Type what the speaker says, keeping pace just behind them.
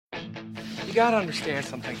You gotta understand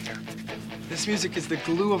something here. This music is the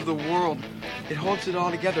glue of the world. It holds it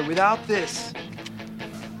all together. Without this,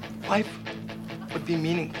 life would be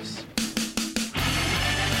meaningless.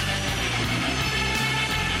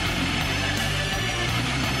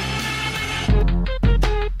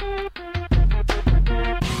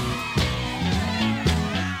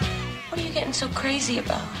 What are you getting so crazy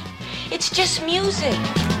about? It's just music.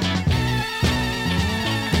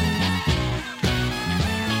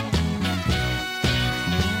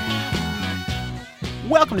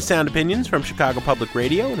 Welcome to Sound Opinions from Chicago Public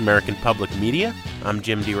Radio and American Public Media. I'm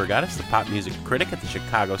Jim DeRogatis, the pop music critic at the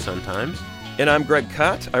Chicago Sun-Times. And I'm Greg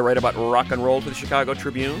Kot. I write about rock and roll for the Chicago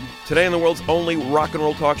Tribune. Today on the world's only rock and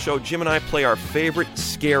roll talk show, Jim and I play our favorite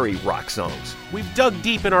scary rock songs. We've dug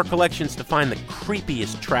deep in our collections to find the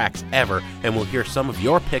creepiest tracks ever, and we'll hear some of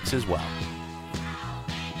your picks as well.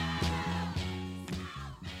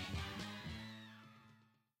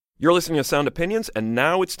 You're listening to Sound Opinions, and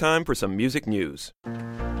now it's time for some music news.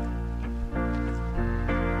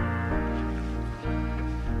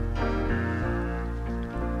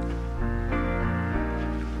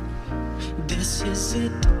 This is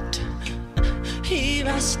it. Here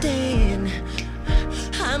I stand.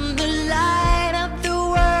 I'm the light of the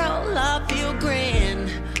world. I feel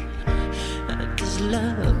grand. This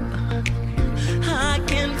love I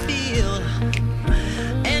can feel,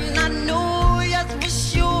 and I know yes for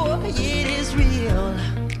sure it is real.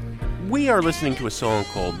 We are listening to a song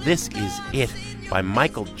called This Is It by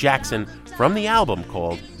Michael Jackson from the album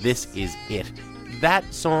called This Is It.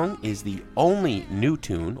 That song is the only new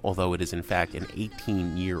tune, although it is in fact an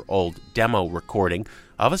 18-year-old demo recording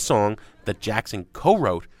of a song that Jackson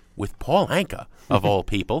co-wrote with Paul Anka, of all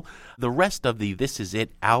people. The rest of the This Is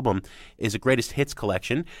It album is a greatest hits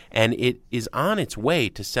collection, and it is on its way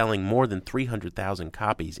to selling more than 300,000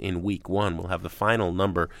 copies in week one. We'll have the final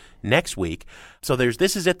number next week. So there's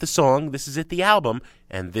This Is It the song, This Is It the album,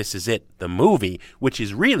 and This Is It the movie, which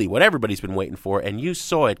is really what everybody's been waiting for, and you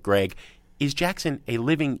saw it, Greg. Is Jackson a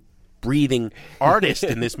living, breathing artist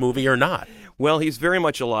in this movie or not? Well, he's very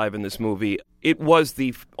much alive in this movie. It was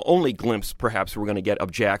the only glimpse, perhaps, we're going to get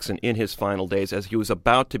of Jackson in his final days as he was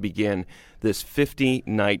about to begin this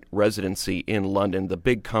 50-night residency in London, the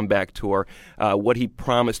big comeback tour, what he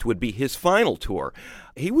promised would be his final tour.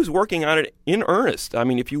 He was working on it in earnest. I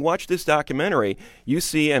mean, if you watch this documentary, you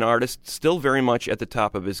see an artist still very much at the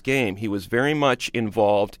top of his game. He was very much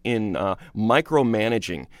involved in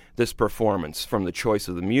micromanaging this performance, from the choice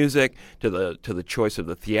of the music to the choice of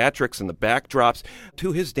the theatrics and the backdrops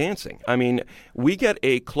to his dancing. I mean, we get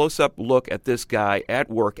a close-up look at this guy at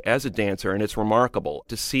work as a dancer, and it's remarkable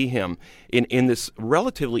to see him in this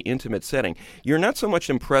relatively intimate setting. You're not so much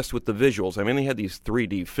impressed with the visuals. I mean, they had these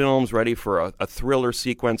 3D films ready for a thriller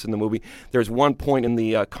sequence in the movie. There's one point in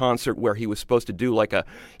the concert where he was supposed to do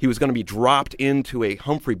he was going to be dropped into a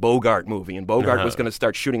Humphrey Bogart movie, and Bogart was going to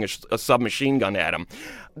start shooting a submachine gun at him.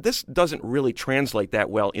 This doesn't really translate that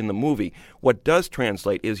well in the movie. What does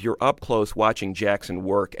translate is you're up close watching Jackson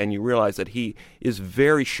work, and you realize that he is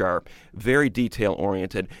very sharp, very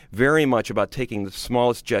detail-oriented, very much about taking the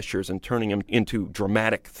smallest gestures and turning them into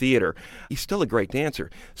dramatic theater. He's still a great dancer.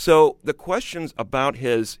 So the questions about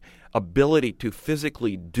his ability to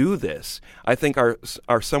physically do this, I think,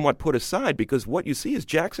 are somewhat put aside, because what you see is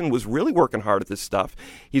Jackson was really working hard at this stuff.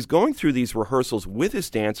 He's going through these rehearsals with his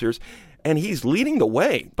dancers, and he's leading the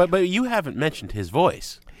way. But you haven't mentioned his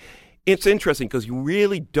voice. It's interesting because you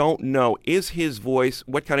really don't know, is his voice,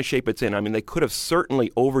 what kind of shape it's in. I mean, they could have certainly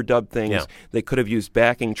overdubbed things. Yeah. They could have used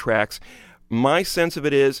backing tracks. My sense of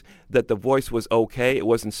it is that the voice was okay. It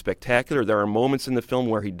wasn't spectacular. There are moments in the film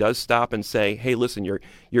where he does stop and say, "Hey, listen,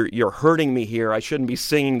 you're hurting me here. I shouldn't be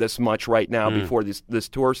singing this much right now before this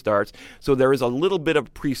tour starts." So there is a little bit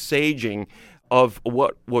of presaging of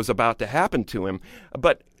what was about to happen to him.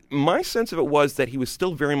 But my sense of it was that he was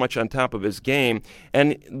still very much on top of his game,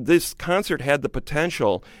 and this concert had the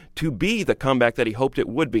potential to be the comeback that he hoped it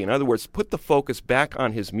would be. In other words, put the focus back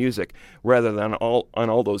on his music rather than on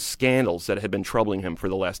all those scandals that had been troubling him for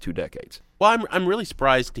the last 2 decades. Well, I'm really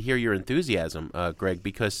surprised to hear your enthusiasm, Greg,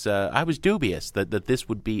 because I was dubious that this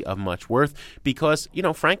would be of much worth because,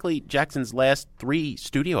 frankly, Jackson's last 3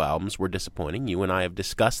 studio albums were disappointing. You and I have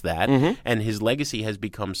discussed that, and his legacy has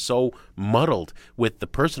become so muddled with the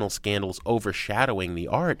personal scandals overshadowing the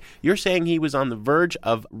art. You're saying he was on the verge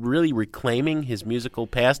of really reclaiming his musical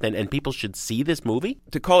past, and people should see this movie?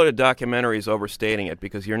 To call it a documentary is overstating it,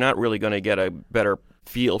 because you're not really going to get a better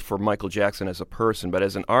feel for Michael Jackson as a person, but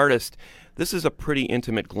as an artist, this is a pretty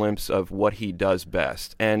intimate glimpse of what he does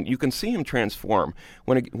best. And you can see him transform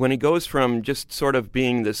when he goes from just sort of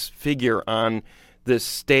being this figure on this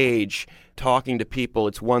stage talking to people,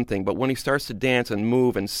 it's one thing, but when he starts to dance and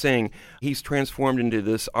move and sing, he's transformed into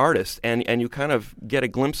this artist, and you kind of get a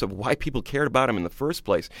glimpse of why people cared about him in the first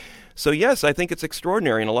place. So yes, I think it's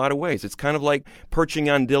extraordinary in a lot of ways. It's kind of like perching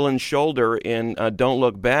on Dylan's shoulder in Don't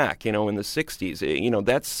Look Back, in the 60s.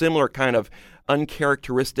 That similar kind of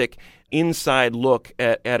uncharacteristic inside look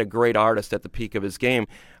at a great artist at the peak of his game.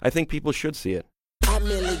 I think people should see it. A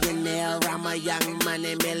millionaire, I'm a young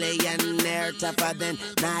money millionaire, tougher than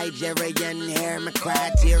Nigerian hair. My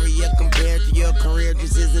criteria compared to your career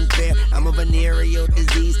just isn't fair. I'm a venereal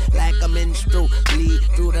disease, like a menstrual bleed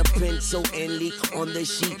through the pencil and leak on the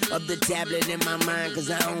sheet of the tablet in my mind. Cause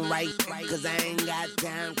I don't write, cause I ain't got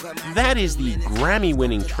time. That is the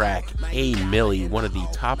Grammy-winning track, A Milli, one of the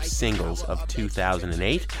top singles of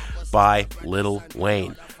 2008 by Lil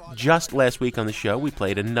Wayne. Just last week on the show, we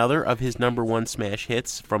played another of his number one smash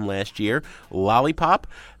hits from last year, Lollipop.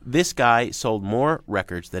 This guy sold more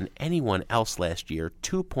records than anyone else last year,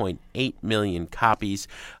 2.8 million copies,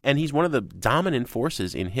 and he's one of the dominant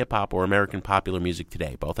forces in hip-hop or American popular music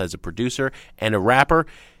today, both as a producer and a rapper.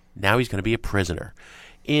 Now he's going to be a prisoner.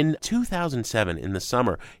 In 2007, in the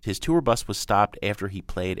summer, his tour bus was stopped after he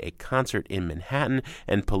played a concert in Manhattan,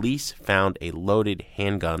 and police found a loaded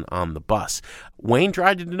handgun on the bus. Wayne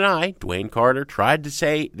tried to deny. Dwayne Carter tried to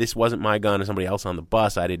say, this wasn't my gun, or somebody else on the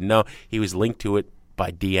bus. I didn't know. He was linked to it by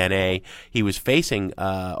DNA. He was facing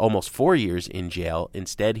almost 4 years in jail.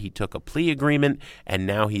 Instead, he took a plea agreement, and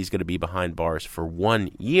now he's going to be behind bars for 1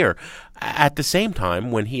 year. At the same time,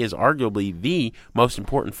 when he is arguably the most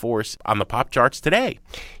important force on the pop charts today.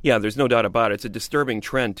 Yeah, there's no doubt about it. It's a disturbing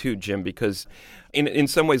trend, too, Jim, because in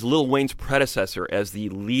some ways, Lil Wayne's predecessor as the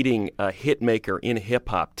leading hit maker in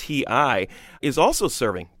hip-hop, T.I., is also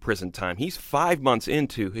serving prison time. He's 5 months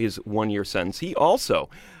into his 1 year sentence. He also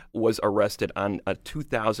was arrested on a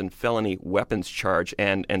 2000 felony weapons charge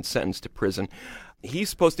and sentenced to prison. He's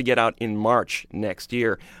supposed to get out in March next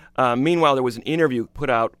year. Meanwhile, there was an interview put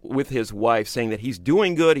out with his wife saying that he's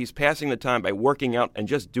doing good, he's passing the time by working out and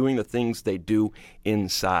just doing the things they do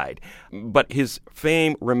inside. But his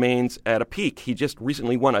fame remains at a peak. He just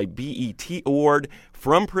recently won a BET award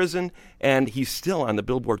from prison, and he's still on the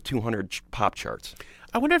Billboard 200 pop charts.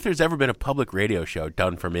 I wonder if there's ever been a public radio show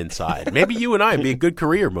done from inside. Maybe you and I would be a good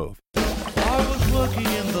career move. I was working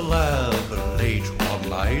in the lab late one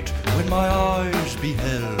night when my eyes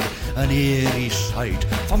beheld an eerie sight.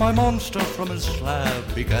 For my monster from his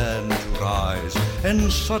slab began to rise,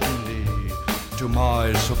 and suddenly, to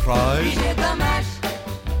my surprise, He did the mash,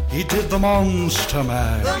 he did the monster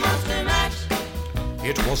mash. the monster mash.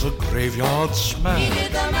 It was a graveyard He smash.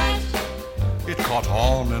 did the mash, It caught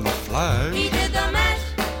on in a he flash. did the mash.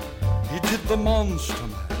 He did the monster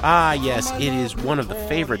mash. Ah, yes, it is one of the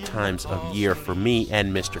favorite times of year for me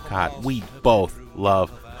and Mr. Cott. We both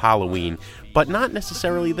love Halloween, but not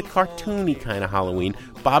necessarily the cartoony kind of Halloween.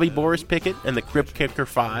 Bobby Boris Pickett and the Crypt Kicker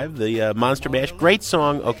 5, the Monster Mash, great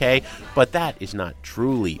song, okay, but that is not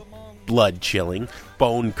truly blood-chilling,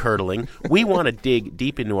 bone-curdling. We want to dig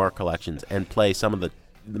deep into our collections and play some of the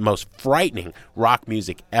most frightening rock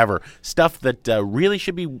music ever. Stuff that really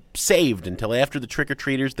should be saved until after the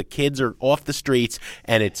trick-or-treaters, the kids are off the streets,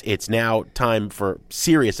 and it's now time for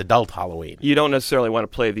serious adult Halloween. You don't necessarily want to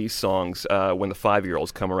play these songs when the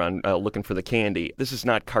 5-year-olds come around looking for the candy. This is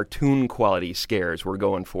not cartoon quality scares we're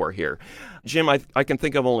going for here. Jim, I can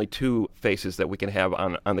think of only two faces that we can have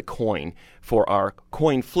on the coin for our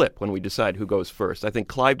coin flip when we decide who goes first. I think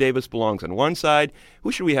Clive Davis belongs on one side.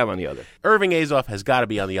 Who should we have on the other? Irving Azoff has got to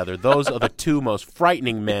be on the other. Those are the two most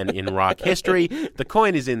frightening men in rock history. The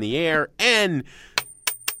coin is in the air, and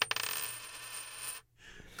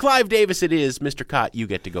Clive Davis it is. Mr. Cott, you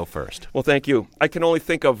get to go first. Well, thank you. I can only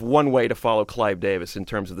think of one way to follow Clive Davis in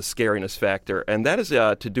terms of the scariness factor, and that is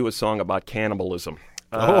to do a song about cannibalism.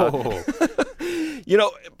 You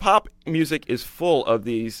know, pop music is full of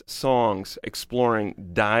these songs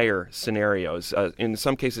exploring dire scenarios, in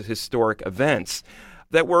some cases historic events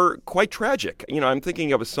that were quite tragic. You know, I'm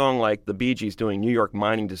thinking of a song like the Bee Gees doing New York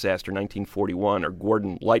mining disaster 1941, or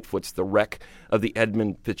Gordon Lightfoot's The Wreck of the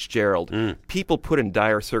Edmund Fitzgerald. People put in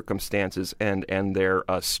dire circumstances and their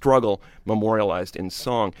struggle memorialized in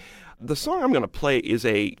song. The song I'm going to play is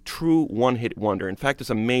a true one-hit wonder. In fact, it's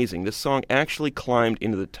amazing. This song actually climbed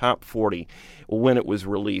into the top 40 when it was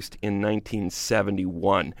released in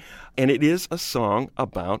 1971. And it is a song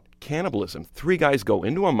about cannibalism. Three guys go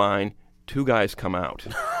into a mine two guys come out.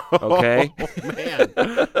 Okay? Oh,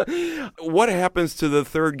 man. What happens to the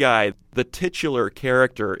third guy, the titular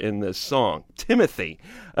character in this song? Timothy.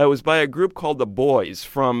 It was by a group called The Boys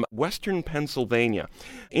from Western Pennsylvania.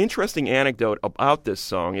 Interesting anecdote about this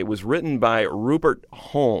song. It was written by Rupert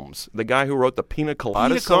Holmes, the guy who wrote the Pina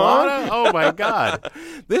Colada song. Oh, my God.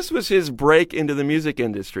 This was his break into the music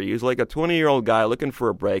industry. He was like a 20-year-old guy looking for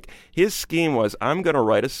a break. His scheme was, I'm going to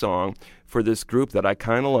write a song for this group that I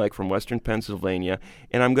kind of like from Western Pennsylvania,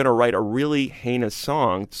 and I'm going to write a really heinous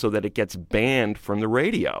song so that it gets banned from the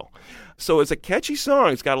radio. So it's a catchy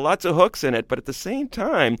song. It's got lots of hooks in it, but at the same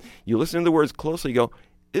time, you listen to the words closely, you go,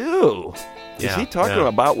 ew. Is he talking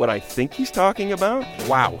about what I think he's talking about?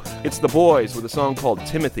 Wow. It's The Boys with a song called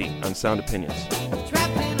Timothy on Sound Opinions.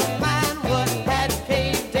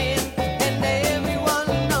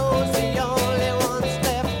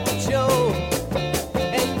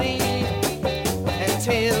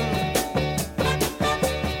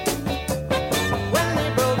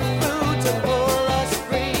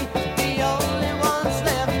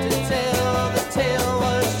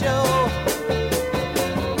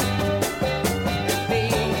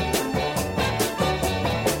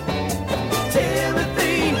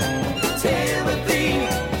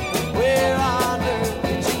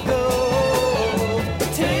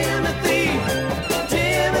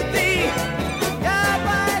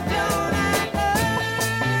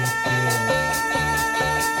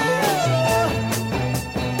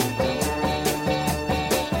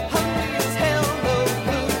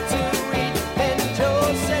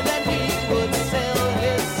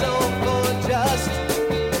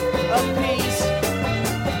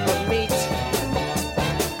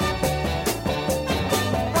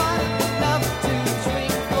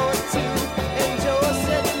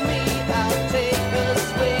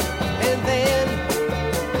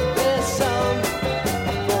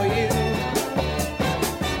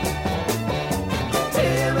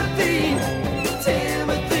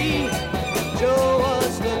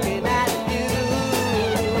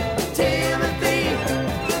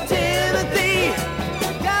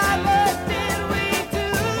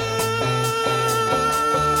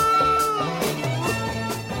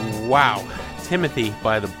 Wow. Timothy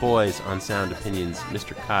by The Boys on Sound Opinions,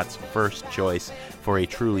 Mr. Cott's first choice for a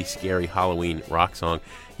truly scary Halloween rock song.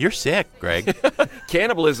 You're sick, Greg.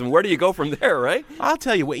 Cannibalism, where do you go from there, right? I'll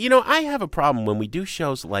tell you what, I have a problem when we do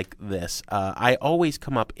shows like this. I always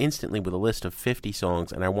come up instantly with a list of 50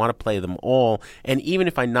 songs, and I want to play them all. And even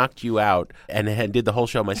if I knocked you out and did the whole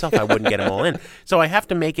show myself, I wouldn't get them all in. So I have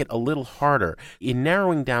to make it a little harder. In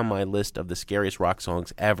narrowing down my list of the scariest rock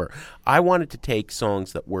songs ever, I wanted to take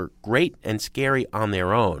songs that were great and scary on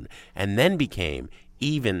their own, and then became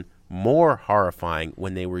even more horrifying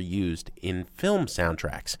when they were used in film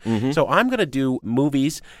soundtracks. Mm-hmm. So I'm going to do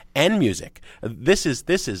movies and music. This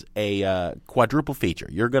is a quadruple feature.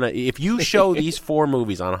 You're gonna, if you show these 4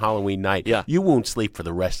 movies on a Halloween night, you won't sleep for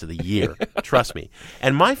the rest of the year. Trust me.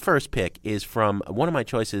 And my first pick is from one of my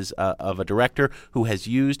choices of a director who has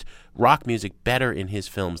used rock music better in his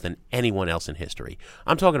films than anyone else in history.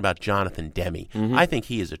 I'm talking about Jonathan Demme. Mm-hmm. I think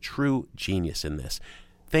he is a true genius in this.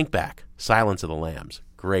 Think back, Silence of the Lambs.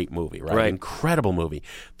 Great movie, right? Incredible movie.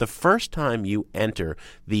 The first time you enter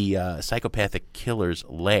the psychopathic killer's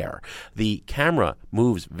lair, the camera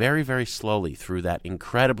moves very, very slowly through that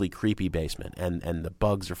incredibly creepy basement, and the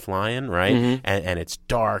bugs are flying, right? Mm-hmm. And it's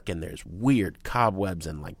dark, and there's weird cobwebs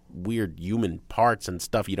and like weird human parts and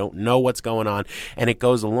stuff. You don't know what's going on. And it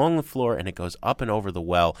goes along the floor, and it goes up and over the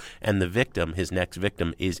well, and the victim, his next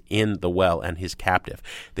victim, is in the well and his captive.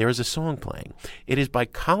 There is a song playing. It is by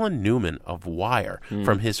Colin Newman of Wire,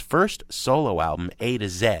 from his first solo album, A to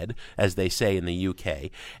Z, as they say in the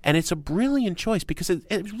UK. And it's a brilliant choice because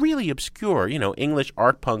it's really obscure, English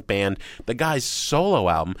art punk band, the guy's solo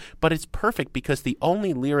album, but it's perfect because the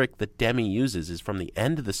only lyric that Demme uses is from the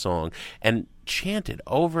end of the song, and chanted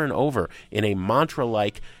over and over in a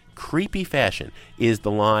mantra-like, creepy fashion is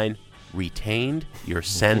the line, "Retained your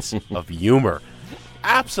sense of humor."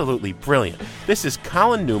 Absolutely brilliant. This is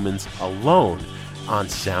Colin Newman's Alone on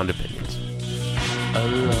Sound Opinions.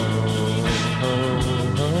 Alone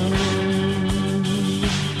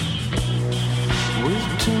with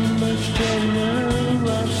too much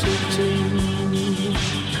generosity,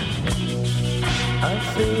 I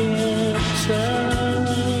feel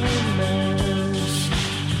tiredness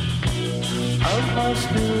of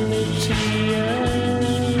hostility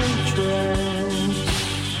and trance,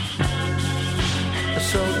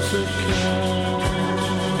 so to care.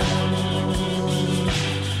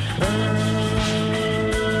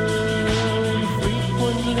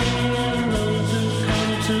 Frequently, and those who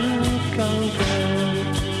come to conquer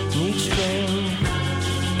need strength.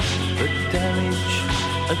 damage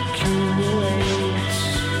accumulates.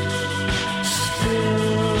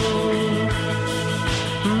 Still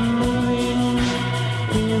moving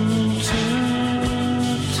into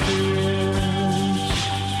tears.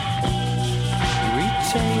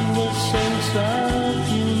 Retain the sense of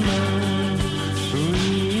humor.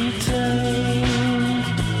 Retain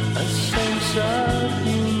a sense of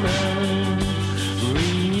humor.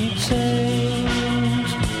 Retain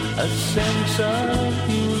a sense of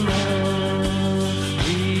humor.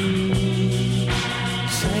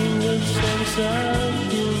 Retain the sense of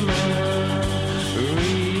humor.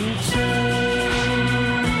 Retain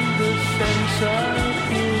the sense of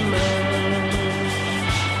humor.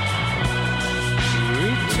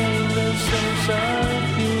 Retain the sense of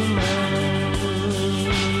humor.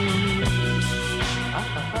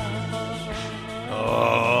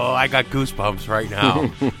 Oh, I got goosebumps right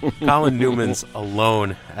now. Colin Newman's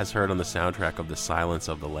Alone, as heard on the soundtrack of The Silence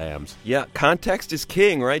of the Lambs. Yeah, context is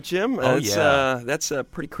king, right, Jim? Oh, yeah. That's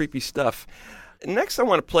pretty creepy stuff. Next, I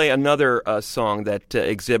want to play another song that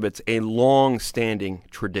exhibits a long-standing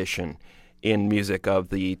tradition in music of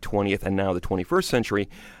the 20th and now the 21st century.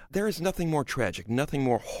 There is nothing more tragic, nothing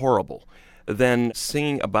more horrible than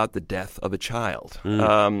singing about the death of a child.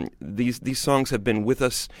 These songs have been with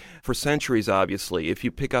us for centuries, obviously. If you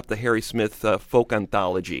pick up the Harry Smith folk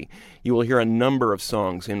anthology, you will hear a number of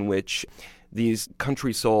songs in which these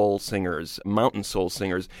country soul singers, mountain soul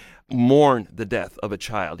singers, mourn the death of a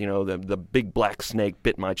child. You know, the big black snake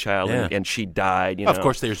bit my child and she died. You know? Of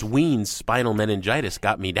course, there's Ween's Spinal Meningitis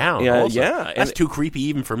Got Me Down. Yeah, also. yeah. That's too creepy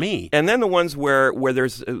even for me. And then the ones where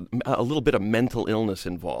there's a little bit of mental illness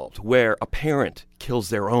involved, where a parent kills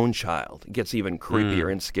their own child. It gets even creepier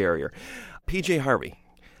and scarier. P.J. Harvey,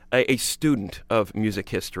 a student of music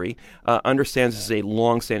history, understands this is a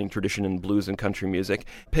long-standing tradition in blues and country music,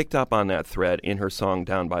 picked up on that thread in her song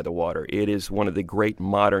Down by the Water. It is one of the great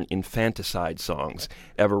modern infanticide songs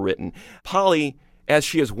ever written. Polly, as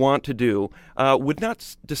she is wont to do, would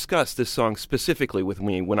not discuss this song specifically with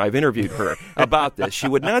me when I've interviewed her about this. She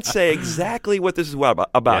would not say exactly what this is about.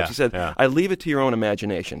 Yeah, she said, yeah. I leave it to your own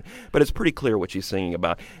imagination. But it's pretty clear what she's singing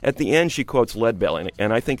about. At the end, she quotes Leadbelly,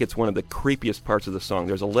 and I think it's one of the creepiest parts of the song.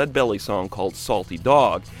 There's a Leadbelly song called Salty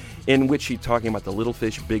Dog, in which she's talking about the little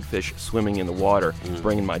fish, big fish swimming in the water,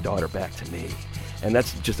 bringing my daughter back to me. And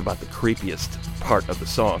that's just about the creepiest part of the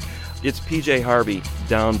song. It's P.J. Harvey,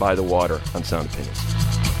 Down by the Water on Sound Opinions.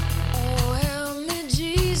 Oh, help me,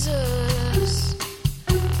 Jesus,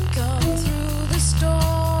 come through the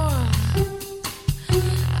storm.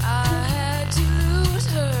 I had to lose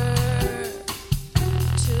her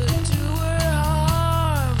to do her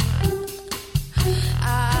harm. I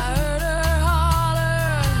heard her holler,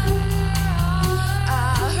 I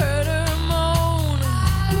heard her moan.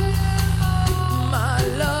 My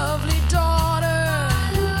lovely daughter,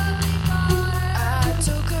 I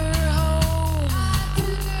took her home.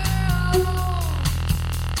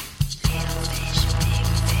 Little fish, big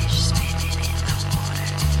fish, swimming in the water.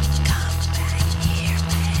 Come back here,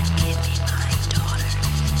 man, give me my daughter.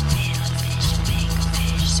 Little fish, big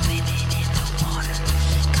fish, swimming in the water.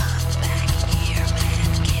 Come back here,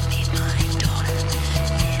 man, give me my daughter.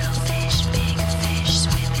 Little fish, big fish,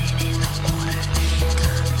 swimming in the water.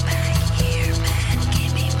 Come back here, man,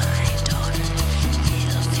 give me my daughter.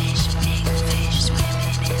 Little fish, big fish,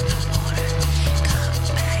 swimming in the water. Come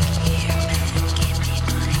back here, man, give me my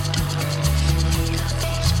daughter. Little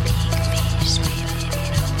fish, big fish, swimming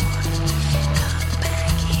in the water. Come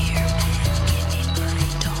back here, man, give me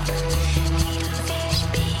my daughter. Little fish,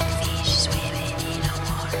 big fish, swimming in the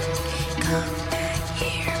water. Come back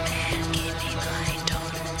here, man, give me my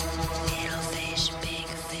daughter. Little fish, big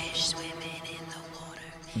fish, swimming in the water.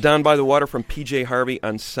 Down by the Water from P.J. Harvey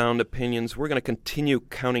on Sound Opinions. We're going to continue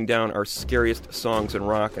counting down our scariest songs in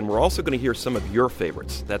rock, and we're also going to hear some of your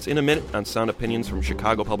favorites. That's in a minute on Sound Opinions from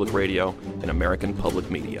Chicago Public Radio and American Public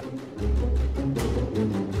Media.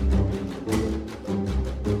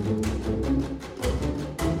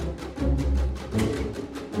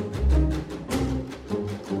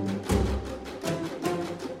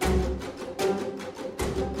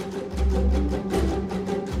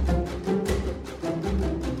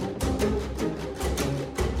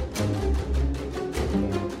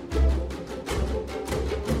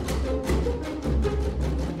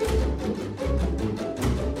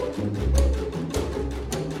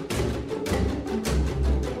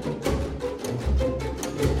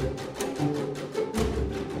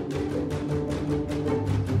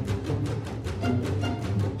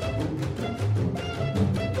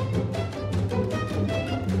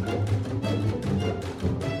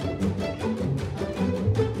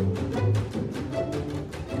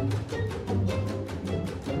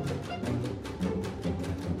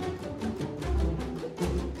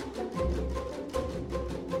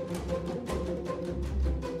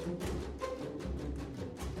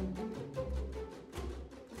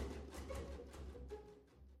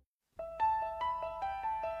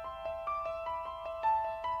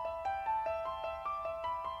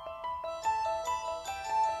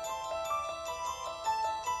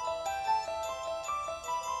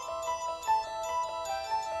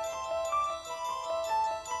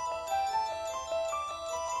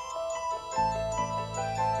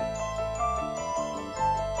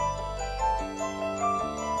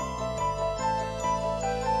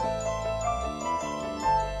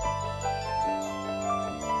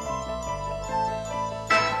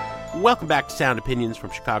 Welcome back to Sound Opinions from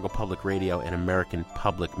Chicago Public Radio and American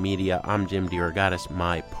Public Media. I'm Jim DeRogatis.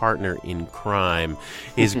 My partner in crime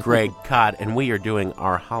is Greg Kot, and we are doing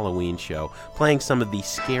our Halloween show, playing some of the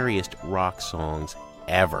scariest rock songs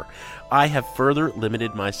ever. I have further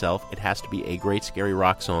limited myself. It has to be a great scary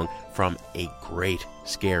rock song from a great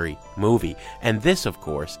scary movie. And this, of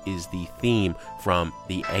course, is the theme from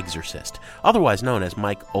The Exorcist, otherwise known as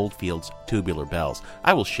Mike Oldfield's Tubular Bells.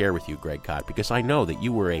 I will share with you, Greg Kot, because I know that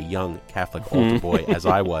you were a young Catholic altar boy, as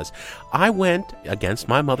I was. I went, against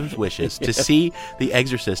my mother's wishes, to see The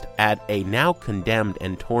Exorcist at a now condemned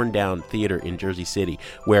and torn down theater in Jersey City,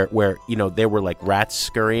 where there were like rats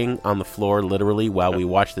scurrying on the floor, literally, while we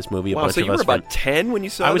watched this movie. Wow, so you were about 10 when you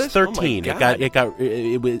saw this? I was 13. Oh my God.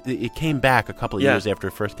 It came back a couple of years after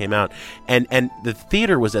it first came out, and the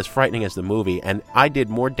theater was as frightening as the movie, and I did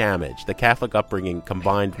more damage. The Catholic upbringing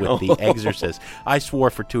combined with The Exorcist. I swore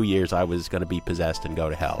for 2 years I was going to be possessed and go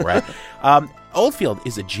to hell, right? Oldfield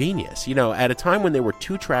is a genius. At a time when there were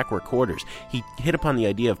 2-track recorders, he hit upon the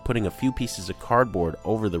idea of putting a few pieces of cardboard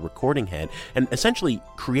over the recording head and essentially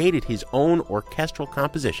created his own orchestral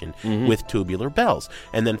composition with Tubular Bells.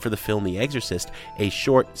 And then for the film The Exorcist, a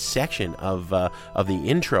short section of the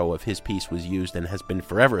intro of his piece was used and has been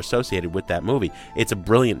forever associated with that movie. It's a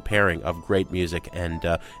brilliant pairing of great music and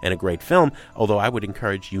a great film, although I would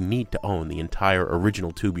encourage you need to own the entire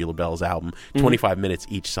original Tubular Bells album, 25 minutes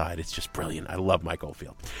each side. It's just brilliant. I love Mike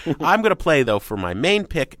Oldfield. I'm going to play, though, for my main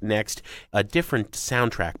pick next, a different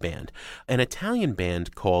soundtrack band, an Italian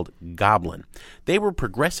band called Goblin. They were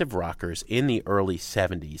progressive rockers in the early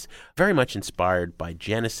 70s, very much inspired by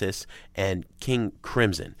Genesis and King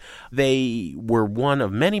Crimson. They were one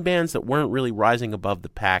of many bands that weren't really rising above the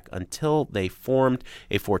pack until they formed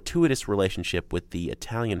a fortuitous relationship with the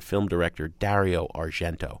Italian film director Dario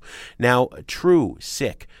Argento. Now, true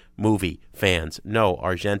sick movie fans know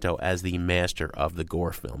Argento as the master of the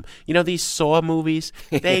gore film. These Saw movies,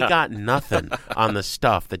 they got nothing on the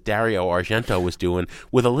stuff that Dario Argento was doing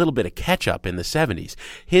with a little bit of ketchup in the 70s.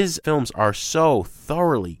 His films are so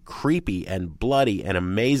thoroughly creepy and bloody and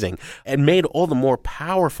amazing, and made all the more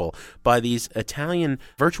powerful by these Italian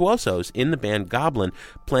virtuosos in the band Goblin,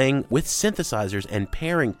 playing with synthesizers and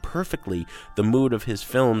pairing perfectly the mood of his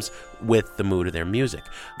films with the mood of their music.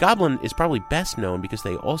 Goblin is probably best known because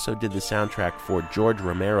they also did the soundtrack for George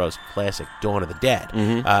Romero's classic Dawn of the Dead.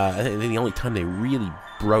 I think the only time they really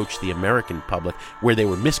broached the American public, where they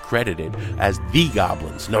were miscredited as the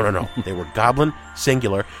Goblins. No. They were Goblin,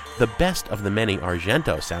 singular. The best of the many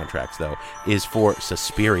Argento soundtracks, though, is for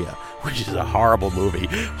Suspiria, which is a horrible movie,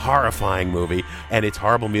 horrifying movie, and it's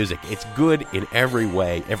horrible music. It's good in every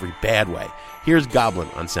way, every bad way. Here's Goblin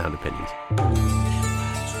on Sound Opinions.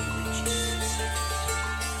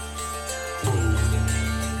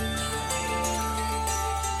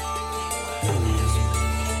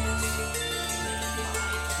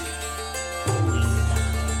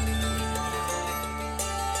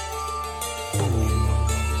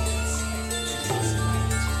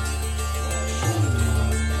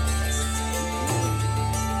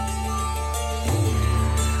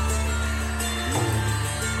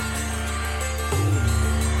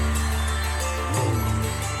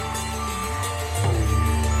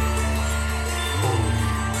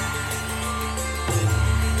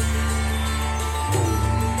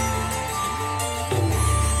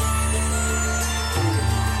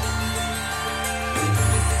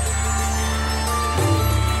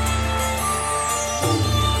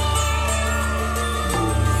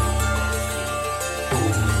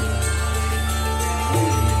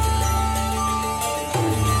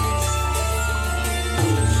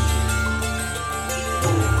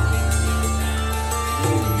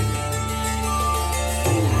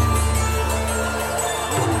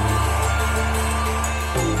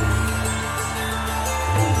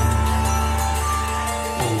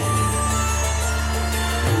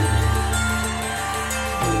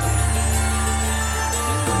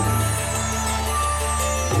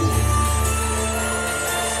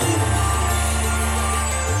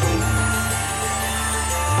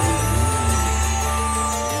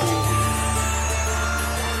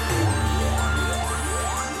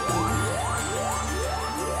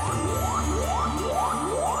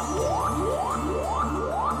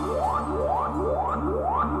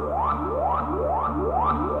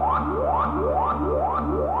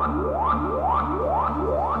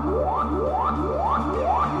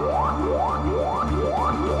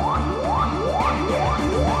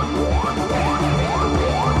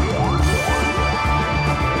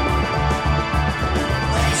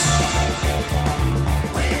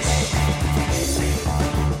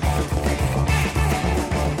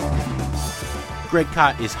 Greg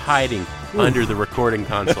Kot is hiding under the recording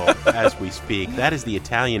console as we speak. That is the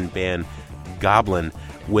Italian band Goblin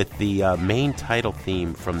with the main title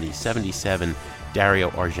theme from the 1977 Dario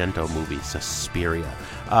Argento movie, Suspiria.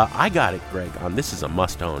 I got it, Greg, on This Is a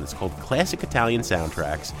Must-Own. It's called Classic Italian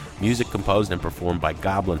Soundtracks, music composed and performed by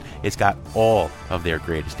Goblin. It's got all of their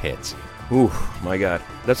greatest hits. Ooh, my God.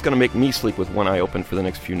 That's going to make me sleep with one eye open for the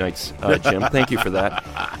next few nights, Jim. Thank you for that.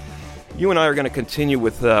 You and I are going to continue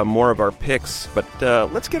with more of our picks, but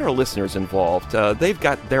let's get our listeners involved. They've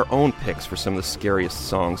got their own picks for some of the scariest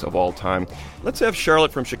songs of all time. Let's have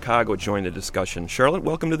Charlotte from Chicago join the discussion. Charlotte,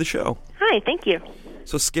 welcome to the show. Hi, thank you.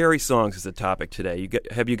 So scary songs is the topic today.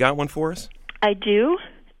 Have you got one for us? I do.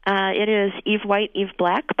 It is Eve White, Eve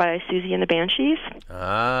Black by Susie and the Banshees.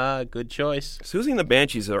 Ah, good choice. Susie and the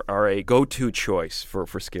Banshees are a go-to choice for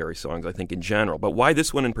scary songs, I think, in general. But why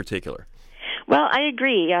this one in particular? Well, I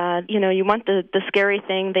agree. You want the scary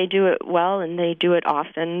thing. They do it well, and they do it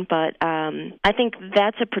often. But I think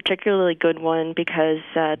that's a particularly good one because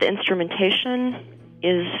the instrumentation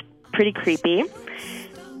is pretty creepy.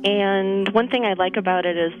 And one thing I like about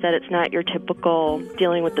it is that it's not your typical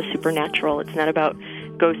dealing with the supernatural. It's not about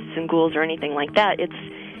ghosts and ghouls or anything like that.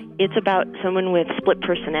 It's about someone with split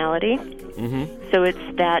personality. Mm-hmm. So it's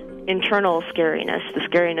that internal scariness, the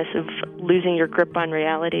scariness of losing your grip on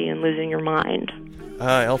reality and losing your mind.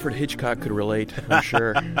 Alfred Hitchcock could relate, I'm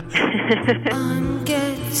sure. I'm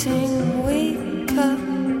getting weaker.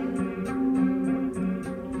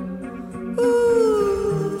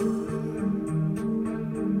 Ooh,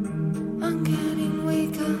 I'm getting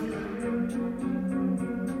weaker.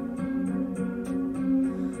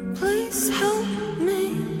 Please help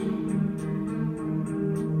me.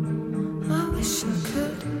 I wish I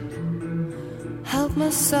could help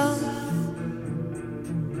myself.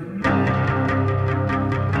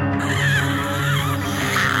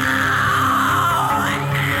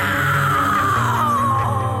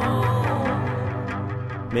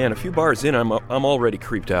 Man, a few bars in, I'm already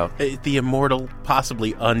creeped out. The immortal,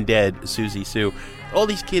 possibly undead Susie Sue. All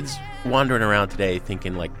these kids wandering around today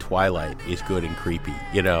thinking like Twilight is good and creepy.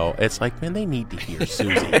 You know, it's like, man, they need to hear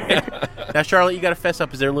Susie. Now, Charlotte, you got to fess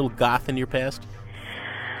up. Is there a little goth in your past?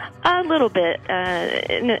 A little bit.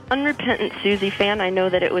 An unrepentant Susie fan. I know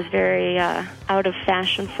that it was very out of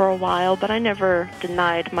fashion for a while, but I never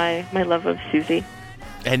denied my love of Susie.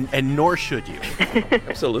 And nor should you.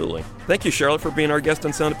 Absolutely. Thank you, Charlotte, for being our guest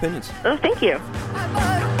on Sound Opinions. Oh, thank you.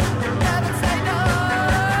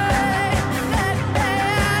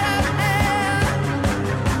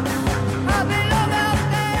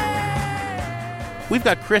 We've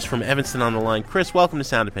got Chris from Evanston on the line. Chris, welcome to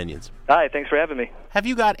Sound Opinions. Hi, thanks for having me. Have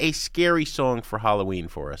you got a scary song for Halloween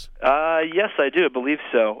for us? Yes, I do. I believe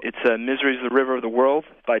so. It's Misery's the River of the World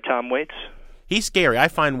by Tom Waits. He's scary. I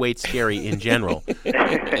find Waits scary in general.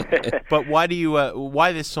 But why do you?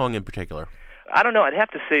 Why this song in particular? I don't know. I'd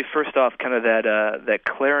have to say first off, kind of that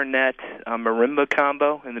clarinet marimba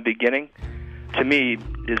combo in the beginning. To me,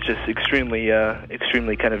 is just extremely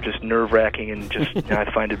kind of just nerve-wracking, and just I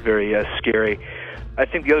find it very scary. I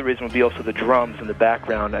think the other reason would be also the drums in the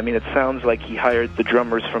background. I mean, it sounds like he hired the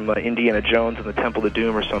drummers from Indiana Jones and the Temple of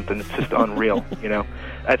Doom or something. It's just unreal, you know.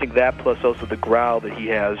 I think that plus also the growl that he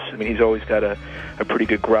has. I mean, he's always got a pretty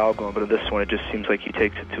good growl going, but in this one, it just seems like he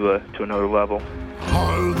takes it to another level.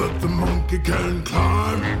 Higher that the monkey can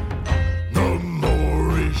climb, the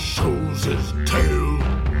more he shows his tail.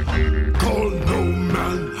 Call no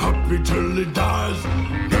man happy till he dies.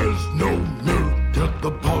 There's no milk at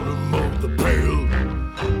the bottom of the pail.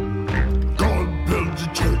 God builds a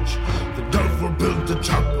church, the devil builds a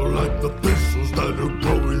chapel, like the thistles that are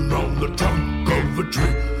growing round the trunk of a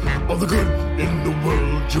tree. All the good in the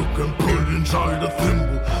world you can put inside a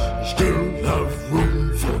thimble and still have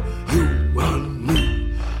room for you and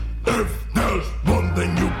me. If there's one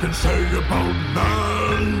thing you can say about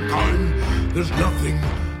mankind, there's nothing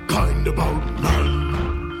kind about man.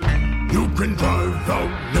 You can drive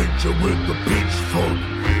out nature with a pitchfork,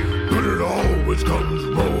 but it always comes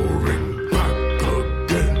roaring back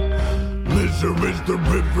again. Misery's the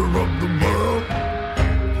river of the world.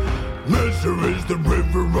 Misery's the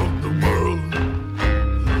river of the world.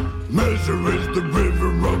 Misery's the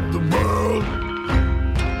river of the world.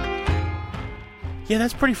 Yeah,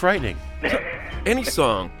 that's pretty frightening. Any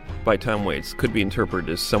song by Tom Waits could be interpreted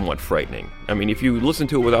as somewhat frightening. I mean, if you listen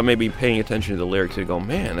to it without maybe paying attention to the lyrics, you go,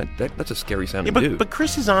 man, that's a scary sounding dude. But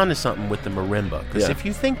Chris is on to something with the marimba, because if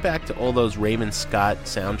you think back to all those Raymond Scott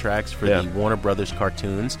soundtracks for the Warner Brothers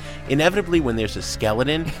cartoons, inevitably when there's a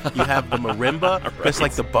skeleton, you have the marimba, because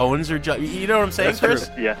like the bones are you know what I'm saying, That's Chris?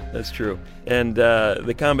 True. Yeah, that's true. And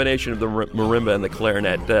the combination of the marimba and the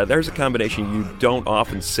clarinet, there's a combination you don't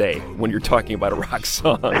often say when you're talking about a rock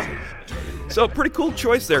song. So, pretty cool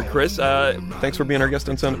choice there, Chris. Thanks for being our guest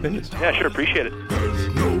on Sound Opinions. Yeah, sure, appreciate it.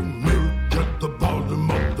 There's no milk at the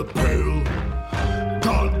bottom of the pail.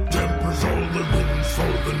 God tempers all the winds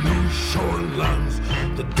for the new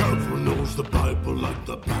shorelands. The devil knows the Bible like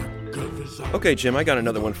the back of his eye. Okay, Jim, I got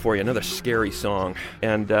another one for you, another scary song.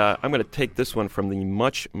 And I'm going to take this one from the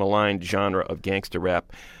much maligned genre of gangster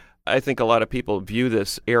rap. I think a lot of people view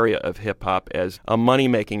this area of hip-hop as a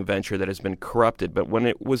money-making venture that has been corrupted. But when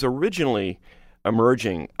it was originally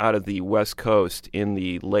emerging out of the West Coast in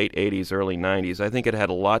the late 80s, early 90s, I think it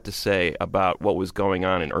had a lot to say about what was going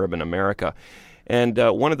on in urban America. And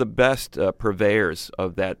one of the best purveyors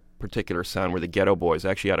of that particular sound were the Ghetto Boys,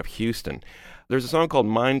 actually out of Houston. There's a song called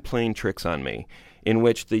Mind Playing Tricks on Me, in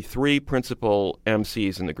which the three principal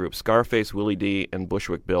MCs in the group, Scarface, Willie D, and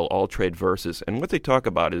Bushwick Bill, all trade verses. And what they talk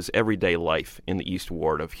about is everyday life in the East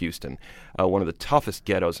Ward of Houston, one of the toughest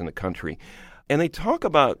ghettos in the country. And they talk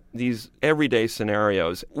about these everyday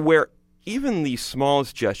scenarios where even the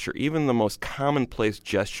smallest gesture, even the most commonplace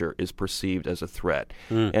gesture is perceived as a threat.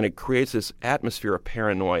 And it creates this atmosphere of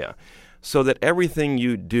paranoia, so that everything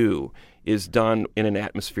you do is done in an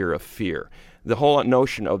atmosphere of fear. The whole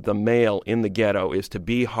notion of the male in the ghetto is to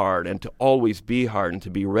be hard and to always be hard and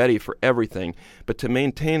to be ready for everything, but to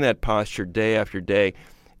maintain that posture day after day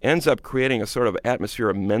ends up creating a sort of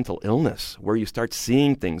atmosphere of mental illness where you start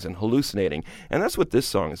seeing things and hallucinating. And that's what this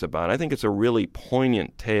song is about. I think it's a really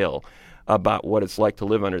poignant tale about what it's like to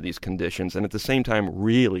live under these conditions, and at the same time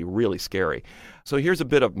really, really scary. So here's a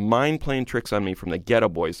bit of Mind Playing Tricks on Me from the Ghetto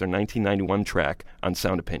Boys, their 1991 track on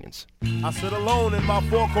Sound Opinions. I sit alone in my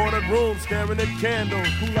four-cornered room staring at candles.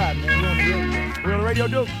 Cool out, man. We're on the radio,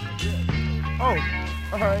 dude? Yeah.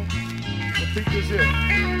 Oh, all right. Well, peep this here.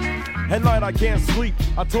 At night I can't sleep.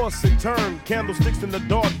 I toss and turn. Candlesticks in the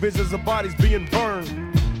dark, visions of bodies being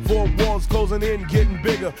burned. Four walls closing in, getting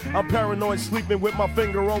bigger. I'm paranoid, sleeping with my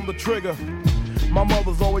finger on the trigger. My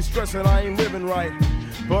mother's always stressing I ain't living right,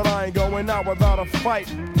 but I ain't going out without a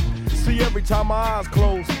fight. See, every time my eyes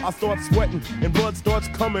close, I start sweating and blood starts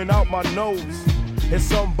coming out my nose. It's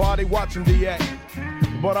somebody watching the act,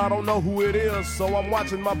 but I don't know who it is, so I'm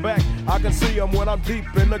watching my back. I can see them when I'm deep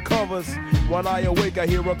in the covers. When I awake, I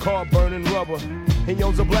hear a car burning rubber. He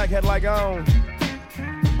owns a black hat like I own,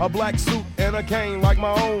 a black suit and a cane like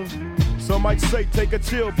my own. Some might say take a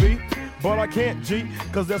chill beat, but I can't, G,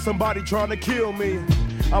 cause there's somebody trying to kill me.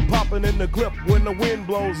 I'm popping in the clip when the wind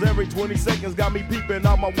blows. Every 20 seconds got me peeping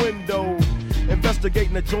out my window.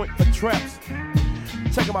 Investigating the joint for traps,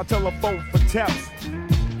 checking my telephone for taps.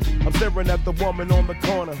 I'm staring at the woman on the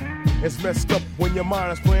corner. It's messed up when your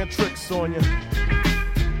mind is playing tricks on you.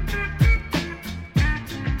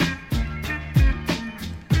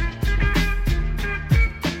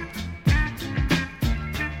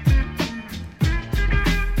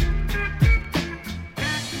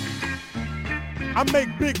 I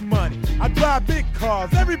make big money, I drive big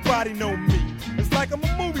cars, everybody know me. It's like I'm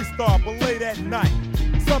a movie star, but late at night,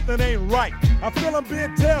 something ain't right. I feel I'm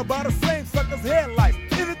being tailed by the same sucker's headlights.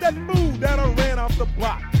 Is it that fool that I ran off the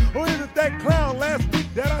block? Or is it that clown last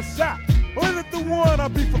week that I shot? Or is it the one I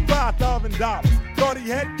beat for $5,000? Thought he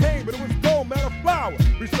had cane, but it was gold, man, a flower.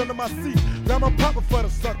 Reached under my seat, now I'm popping for the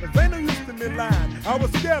suckers. Ain't no use to me lying, I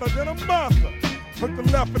was scared than a monster. Hook the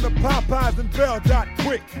left in the Popeyes and Bell Dot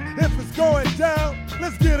quick. If it's going down,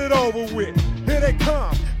 let's get it over with. Here they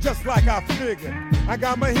come, just like I figured. I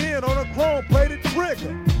got my hand on a chrome-plated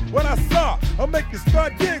trigger. What I saw, I'll make you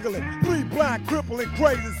start giggling. 3 blind, crippling,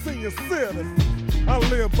 crazy senior citizens. I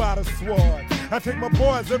live by the sword. I take my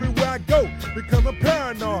boys everywhere I go because I'm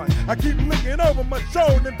paranoid. I keep looking over my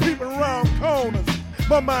shoulder and peeping around corners.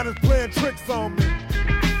 My mind is playing tricks on me.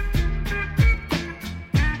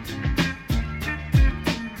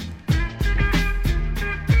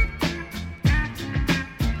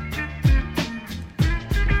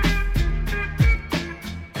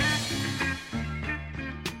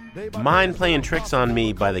 Mind Playing Tricks on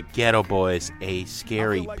Me by the Ghetto Boys, a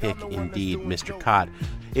scary pick indeed, Mr. Cott.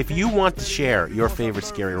 If you want to share your favorite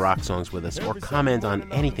scary rock songs with us or comment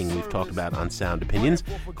on anything we've talked about on Sound Opinions,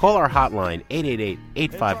 call our hotline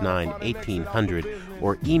 888-859-1800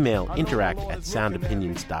 or email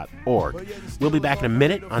interact@soundopinions.org. We'll be back in a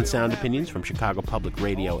minute on Sound Opinions from Chicago Public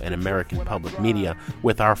Radio and American Public Media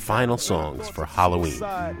with our final songs for Halloween.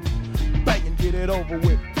 Bang and get it over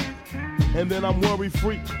with. And then I'm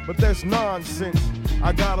worry-free, but that's nonsense.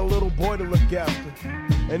 I got a little boy to look after.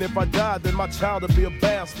 And if I died, then my child would be a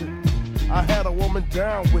bastard. I had a woman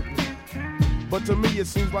down with me. But to me, it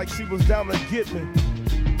seems like she was down to get me.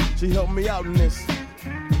 She helped me out in this.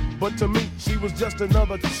 But to me, she was just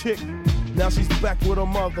another chick. Now she's back with her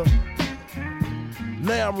mother.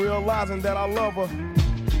 Now I'm realizing that I love her.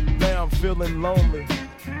 Now I'm feeling lonely.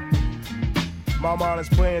 My mind is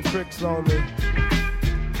playing tricks on me.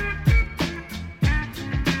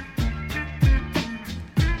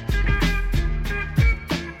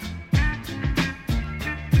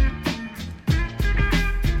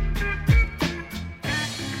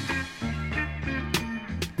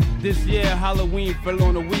 This year Halloween fell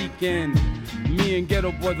on a weekend. Me and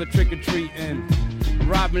Ghetto Boys are trick-or-treating,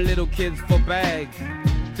 robbing little kids for bags,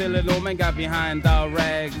 till an old man got behind our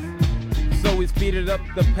rags. So we speeded up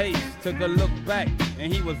the pace, took a look back,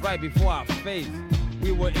 and he was right before our face.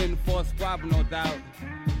 We were in for a squabble, no doubt,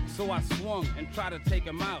 so I swung and tried to take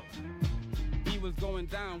him out. He was going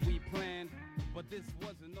down, we planned, but this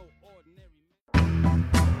wasn't no ordinary.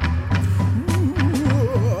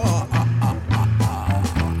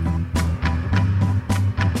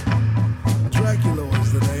 Dracula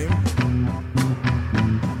was the name.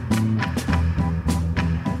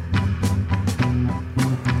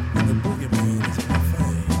 And the boogeyman is my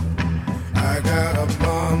fame. I got a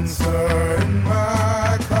monster in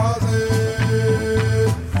my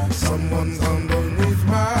closet. Someone's underneath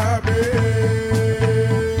my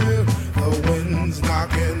bed. The wind's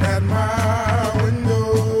knocking at my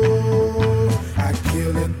window. I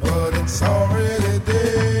kill it, but it's already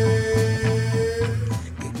dead.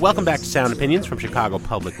 Welcome back to Sound Opinions from Chicago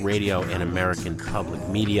Public Radio and American Public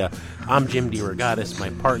Media. I'm Jim DeRogatis. My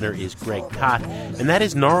partner is Greg Kot, and that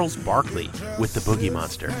is Gnarls Barkley with the Boogie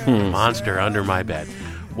Monster. Monster Under My Bed.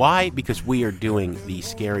 Why? Because we are doing the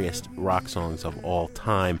scariest rock songs of all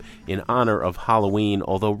time in honor of Halloween,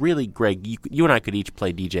 although really, Greg, you and I could each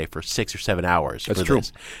play DJ for 6 or 7 hours for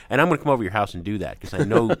this. And I'm going to come over your house and do that, because I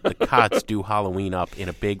know the Cots do Halloween up in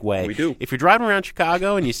a big way. We do. If you're driving around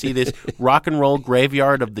Chicago and you see this rock and roll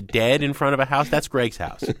graveyard of the dead in front of a house, that's Greg's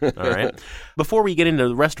house. All right? Before we get into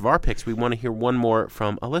the rest of our picks, we want to hear one more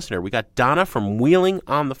from a listener. We got Donna from Wheeling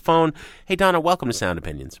on the phone. Hey, Donna, welcome to Sound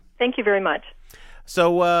Opinions. Thank you very much.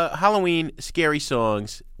 So, Halloween, scary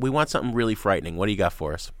songs. We want something really frightening. What do you got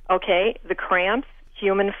for us? Okay, The Cramps,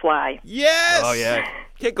 Human Fly. Yes! Oh, yeah.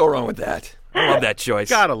 Can't go wrong with that. I love that choice.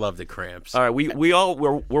 Gotta love The Cramps. All right, we're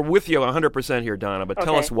with you 100% here, Donna, but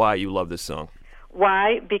tell us why you love this song.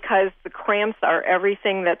 Why? Because the Cramps are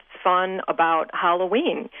everything that's fun about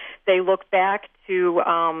Halloween. They look back to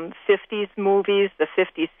 50s movies, the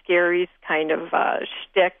 50s scaries kind of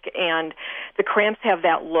shtick, and the Cramps have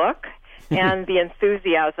that look and the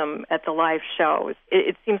enthusiasm at the live shows.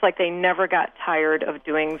 It seems like they never got tired of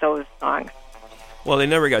doing those songs. Well, they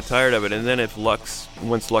never got tired of it, and then once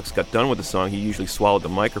Lux got done with the song, he usually swallowed the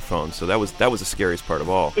microphone, so that was the scariest part of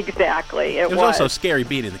all. Exactly, it was also scary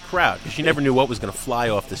being in the crowd, because you never knew what was going to fly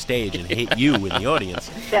off the stage and hit you in the audience.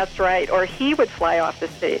 That's right, or he would fly off the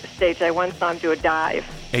stage. I once saw him do a dive.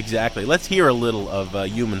 Exactly. Let's hear a little of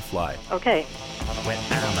Human Fly. Okay. When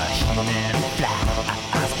I'm a human fly,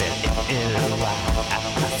 I spell L-Y. I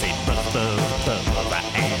say buzz,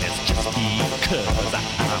 and it's just because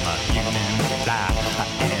I'm a human fly,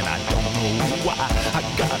 and I don't know why. I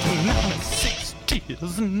got 96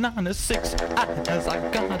 tears, 96 eyes. I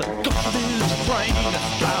got a garbage brain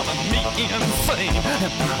that's driving me insane,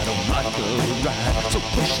 and I don't like the ride, so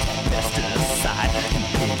push the best aside. And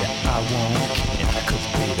baby, I won't care, 'cause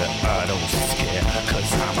baby, I don't scare,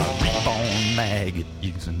 'cause I'm a reborn maggot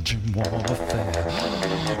using gym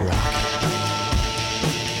warfare. Rock.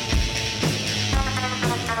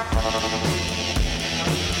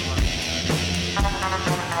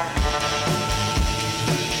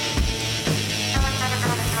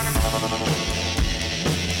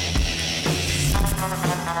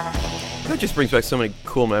 That just brings back so many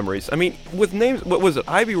cool memories. I mean, with names, what was it?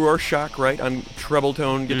 Ivy Rorschach, right, on treble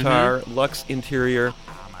tone guitar, Lux interior.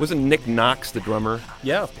 Wasn't Nick Knox the drummer?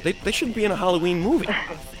 Yeah. They shouldn't be in a Halloween movie.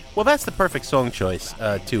 Well, that's the perfect song choice,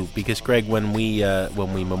 too, because, Greg, when we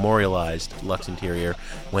memorialized Lux Interior,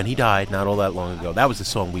 when he died not all that long ago, that was the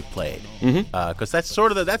song we played. Because that's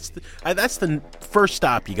sort of that's the first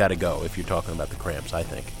stop you got to go if you're talking about the Cramps, I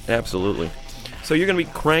think. Absolutely. So you're going to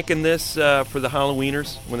be cranking this for the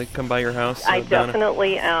Halloweeners when they come by your house? I Donna?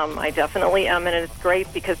 definitely am. And it's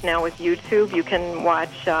great because now with YouTube you can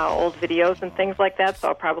watch old videos and things like that, so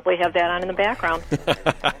I'll probably have that on in the background.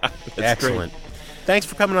 Excellent. Great. Thanks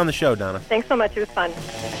for coming on the show, Donna. Thanks so much. It was fun.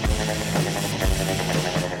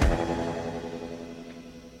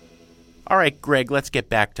 All right, Greg, let's get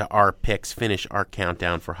back to our picks, finish our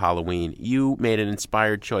countdown for Halloween. You made an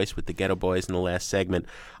inspired choice with the Ghetto Boys in the last segment.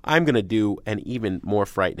 I'm going to do an even more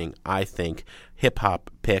frightening, I think, hip-hop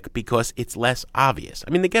pick because it's less obvious. I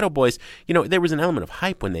mean, the Ghetto Boys, there was an element of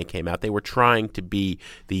hype when they came out. They were trying to be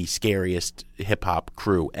the scariest hip-hop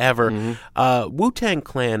crew ever. Wu-Tang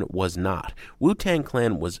Clan was not. Wu-Tang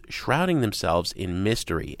Clan was shrouding themselves in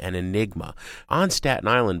mystery and enigma on Staten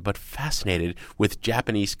Island, but fascinated with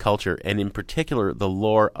Japanese culture and in particular the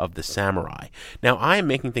lore of the samurai. Now, I am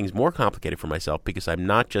making things more complicated for myself because I'm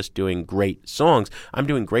not just doing great songs. I'm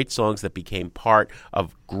doing great songs that became part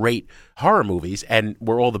of great horror movies and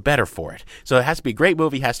were all the better for it. So it has to be a great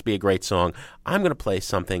movie, has to be a great song. I'm going to play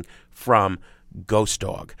something from Ghost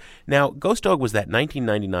Dog. Now, Ghost Dog was that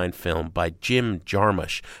 1999 film by Jim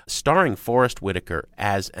Jarmusch, starring Forrest Whitaker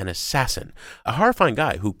as an assassin, a horrifying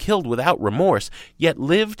guy who killed without remorse, yet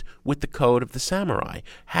lived with the code of the samurai,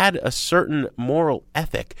 had a certain moral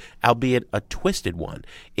ethic, albeit a twisted one.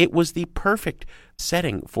 It was the perfect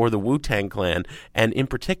setting for the Wu-Tang Clan, and in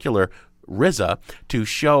particular, RZA, to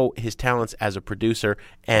show his talents as a producer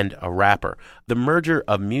and a rapper. The merger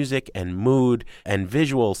of music and mood and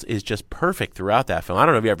visuals is just perfect throughout that film. I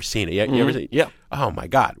don't know if you've ever seen it. You ever seen it? Yeah. Oh, my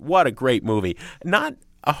God. What a great movie. Not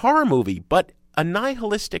a horror movie, but a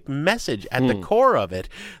nihilistic message at the core of it,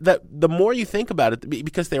 that the more you think about it,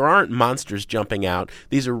 because there aren't monsters jumping out,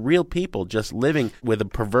 these are real people just living with a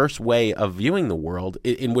perverse way of viewing the world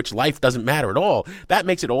in which life doesn't matter at all. That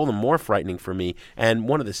makes it all the more frightening for me. And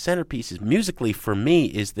one of the centerpieces musically for me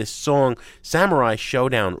is this song, Samurai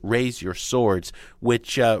Showdown, Raise Your Swords,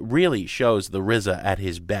 which really shows the RZA at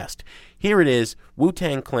his best. Here it is,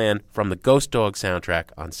 Wu-Tang Clan from the Ghost Dog soundtrack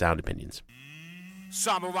on Sound Opinions.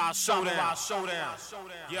 Samurai Showdown.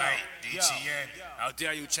 Yo, DTN, how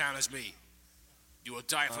dare you challenge me? You will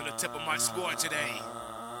die for the tip of my sword today.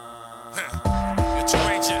 You're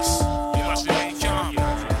courageous. You must remain calm.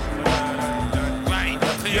 Right,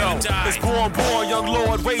 Yo, it's born, young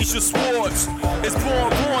lord, raise your swords. It's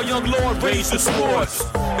born, young lord, raise your swords.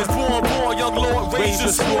 It's born, young lord, raise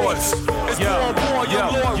your swords. It's born,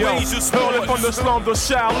 young lord, raise your swords. Hurling from the slums of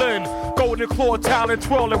Shaolin. Golden claw talent,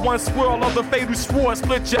 twirling one swirl of the fatal sword,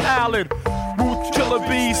 split your island. Root killer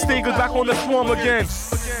bees, stingers back on the swarm again.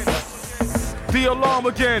 The alarm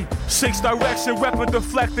again, shakes direction, weapon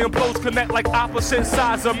deflecting, blows connect like opposite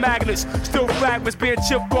sides of magnets. Still fragments being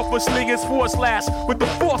chipped off a slinging sword slash with the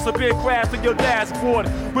force of being crashed in your dashboard.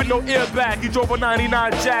 With no airbag, he drove a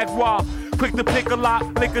 99 Jaguar. Quick to pick a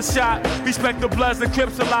lot, lick a shot. Respect the Bloods and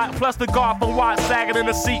Crips a lot. Plus the guard from Watt sagging in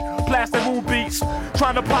the seat. Plastic move beats.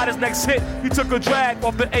 Trying to plot his next hit. He took a drag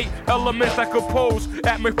off the 8 elements that compose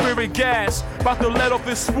atmospheric gas. About to let off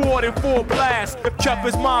his sword in full blast. Kept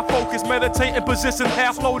his mind focused, meditating position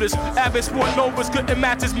half lotus. Avid sport novas couldn't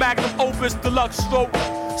match his magnum opus. Deluxe stroke.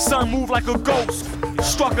 Sun moved like a ghost.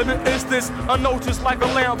 Struck in an instance, unnoticed like a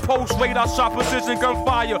lamppost. Radar shot precision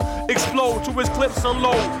gunfire. Explode to his clips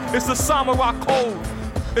unload. It's the samurai code.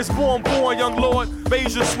 It's born, young lord,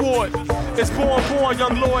 raise your sword. It's born,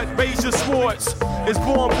 young lord, raise your swords. It's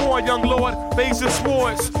born, young lord, raise your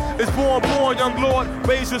swords. It's born, young lord,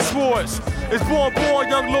 raise your swords. It's born,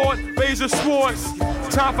 young lord, raise your swords.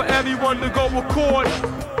 Time for everyone to go record.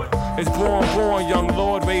 It's born, young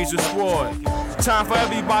lord, raise your sword. Time for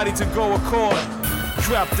everybody to go accord.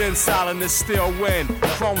 Crept in silence, still win.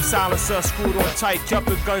 Chrome silencer screwed on tight, kept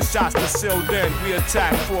the gunshots concealed in. We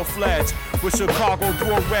attacked full-fledged with Chicago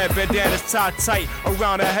broad red bandanas tied tight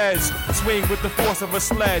around our heads. Swing with the force of a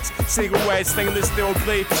sledge. Single wedge, stainless steel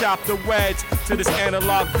blade, chopped the wedge to this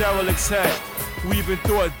analog derelict's head. We even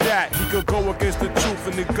thought that he could go against the truth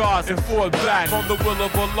and the gods and fought back from the will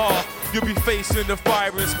of Allah. You'll be facing the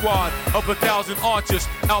firing squad of 1,000 archers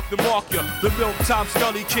out to mark ya. The milk-top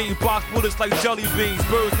Scully King box bullets like jelly beans.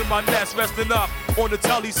 Birds in my nest resting up on the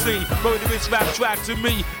telly scene. Murderous rap track to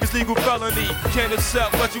me is legal felony. Can't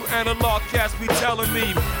accept what you analog cats be telling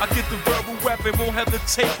me. I get the verbal weapon, won't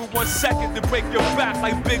hesitate for 1 second to break your back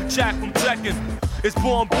like Big Jack from Tekken. It's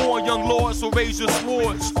born, young lord, so raise your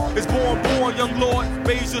swords. It's born, young lord,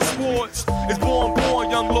 raise your swords. It's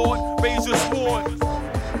born, young lord, raise your sword.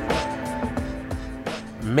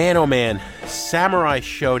 Man, oh man, Samurai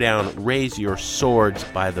Showdown, Raise Your Swords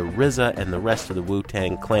by the RZA and the rest of the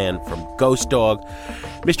Wu-Tang Clan from Ghost Dog.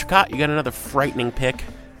 Mr. Cott, you got another frightening pick?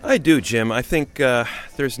 I do, Jim. I think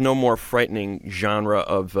there's no more frightening genre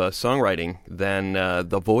of songwriting than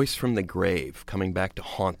the voice from the grave coming back to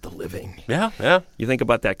haunt the living. Yeah. You think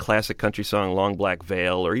about that classic country song, Long Black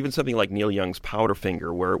Veil, or even something like Neil Young's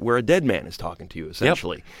Powderfinger, where a dead man is talking to you,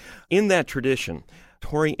 essentially. Yep. In that tradition,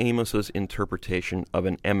 Tori Amos's interpretation of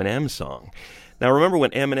an Eminem song. Now, remember when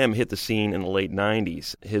Eminem hit the scene in the late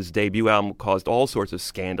 90s, his debut album caused all sorts of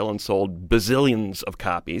scandal and sold bazillions of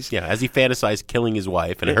copies. Yeah, as he fantasized killing his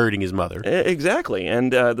wife and hurting his mother. Exactly.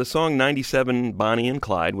 And the song 97, Bonnie and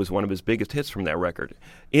Clyde, was one of his biggest hits from that record.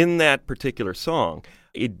 In that particular song,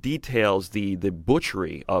 it details the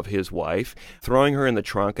butchery of his wife, throwing her in the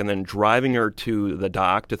trunk and then driving her to the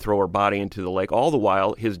dock to throw her body into the lake, all the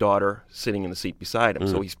while his daughter sitting in the seat beside him.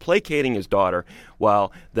 So he's placating his daughter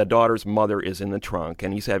while the daughter's mother is in the trunk,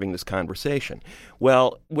 and he's having this conversation.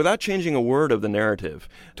 Well, without changing a word of the narrative,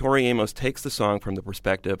 Tori Amos takes the song from the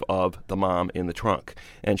perspective of the mom in the trunk,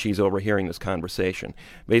 and she's overhearing this conversation.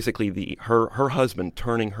 Basically, her husband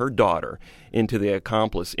turning her daughter into the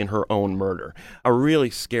accomplice in her own murder. A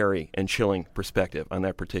really scary and chilling perspective on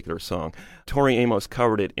that particular song. Tori Amos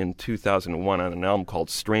covered it in 2001 on an album called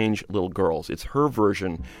Strange Little Girls. It's her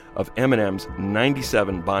version of Eminem's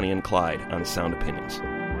 97 Bonnie and Clyde on Sound Opinions.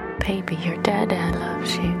 Baby, your dad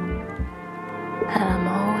loves you. And I'm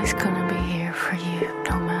always gonna be here for you,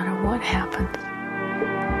 no matter what happens.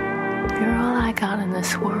 You're all I got in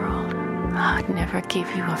this world. I'd never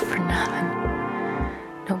give you up for nothing.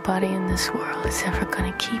 Nobody in this world is ever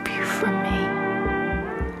gonna keep you from me.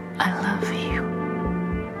 I love you.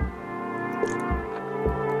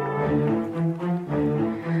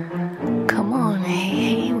 Come on,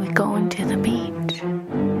 hey, we're going to the beach.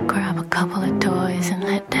 Grab a couple of toys and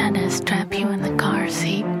let Dada strap you in the car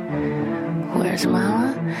seat. Where's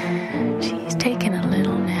Mama? She's taking a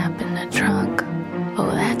little nap in the trunk.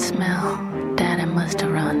 Oh, that smell. Dada must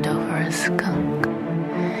have run over a skunk.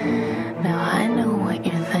 Now I know what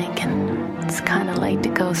you're thinking. It's kind of late to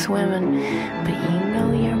go swimming, but you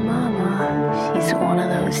know your mama. She's one of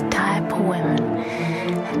those type of women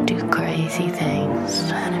that do crazy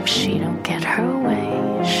things, and if she don't get her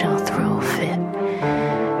way, she'll throw a fit.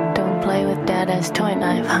 Don't play with Dada's toy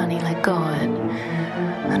knife, honey, let go of it.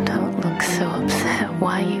 And don't look so upset.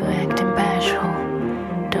 Why you acting bashful?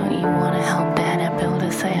 Don't you want to help Dada build a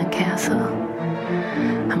sandcastle?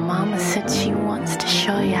 And Mama said she wants to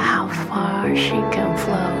show you how far she can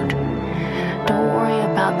float. Don't worry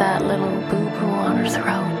about that little boo-boo on her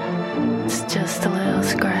throat. It's just a little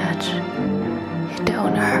scratch. It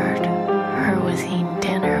don't hurt. Her was eating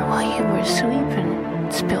dinner while you were sweeping.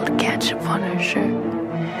 Spilled ketchup on her shirt.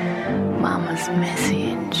 Mama's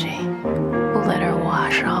messy, isn't she? We'll let her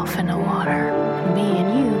wash off in the water. Me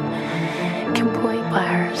and you can play by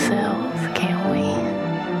ourselves, can't we?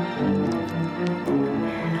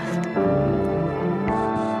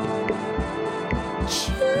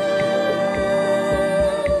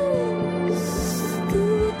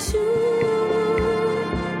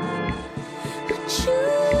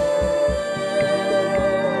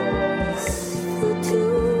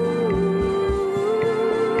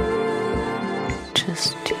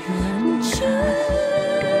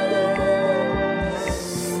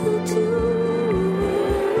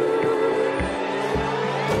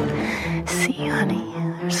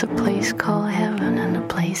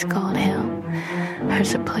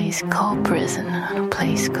 There's a place called prison and a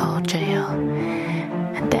place called jail.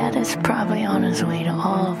 And Dada's probably on his way to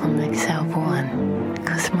all of them except one.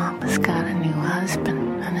 Because Mama's got a new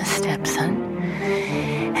husband and a stepson.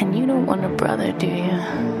 And you don't want a brother, do you?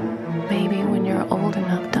 Maybe when you're old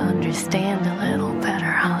enough to understand a little better,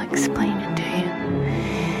 I'll explain it to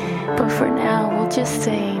you. But for now, we'll just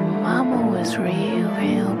say Mama was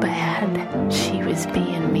real bad. She was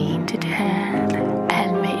being mean to Dad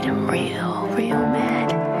and made him real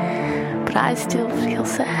mad. But I still feel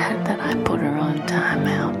sad that I put her on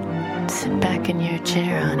timeout. Sit back in your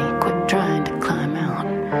chair, honey, quit trying to climb out.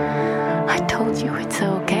 I told you it's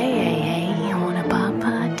okay, hey, you wanna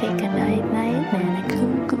papa, take a night-night, and a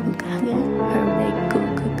cuckoo-gaga, or make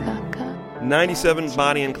cuckoo-gaga. 97,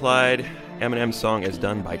 Bonnie and Clyde, Eminem song as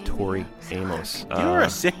done by Tori Amos. You're a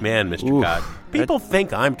sick man, Mr. Cott. People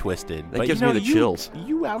think I'm twisted. That but gives you know, me the chills.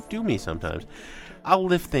 You outdo me sometimes. I'll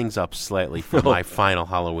lift things up slightly for my final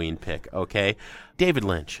Halloween pick, okay? David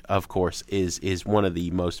Lynch, of course, is one of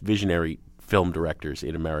the most visionary film directors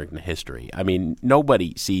in American history. I mean,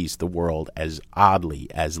 nobody sees the world as oddly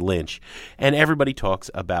as Lynch. And everybody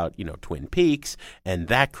talks about, Twin Peaks and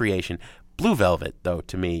that creation. Blue Velvet, though,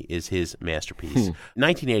 to me, is his masterpiece.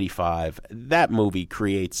 1985, that movie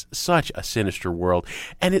creates such a sinister world,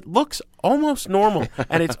 and it looks almost normal,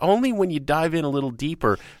 and it's only when you dive in a little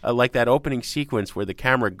deeper, like that opening sequence where the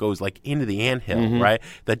camera goes like into the anthill, right,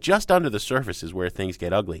 that just under the surface is where things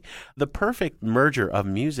get ugly. The perfect merger of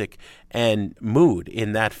music and mood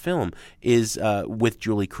in that film is with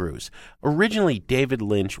Julie Cruz. Originally, David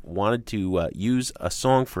Lynch wanted to use a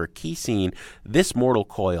song for a key scene, This Mortal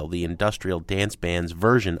Coil, the industrial dance band's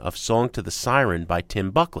version of Song to the Siren by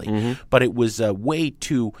Tim Buckley, but it was way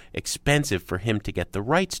too expensive for him to get the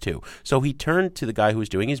rights to. So he turned to the guy who was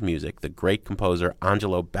doing his music, the great composer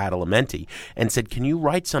Angelo Badalamenti, and said, can you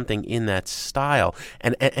write something in that style?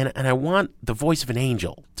 And I want the voice of an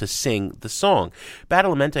angel to sing the song.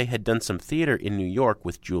 Badalamenti had done some theater in New York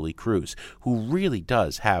with Julie Cruz, who really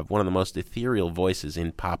does have one of the most ethereal voices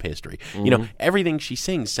in pop history. Everything she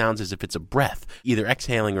sings sounds as if it's a breath, either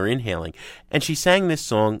exhaling or inhaling. And she sang this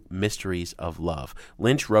song, Mysteries of Love.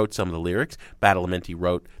 Lynch wrote some of the lyrics. Badalamenti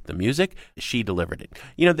wrote the music. She delivered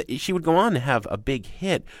it. She would go on to have a big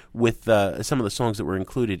hit with some of the songs that were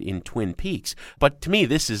included in Twin Peaks. But to me,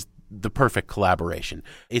 this is the perfect collaboration.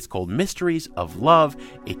 It's called Mysteries of Love.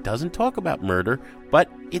 It doesn't talk about murder, but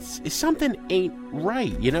it's something ain't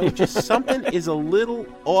right. Just something is a little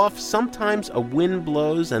off. Sometimes a wind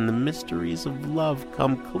blows and the mysteries of love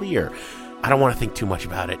come clear. I don't want to think too much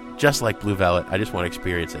about it. Just like Blue Velvet, I just want to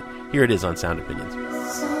experience it. Here it is on Sound Opinions.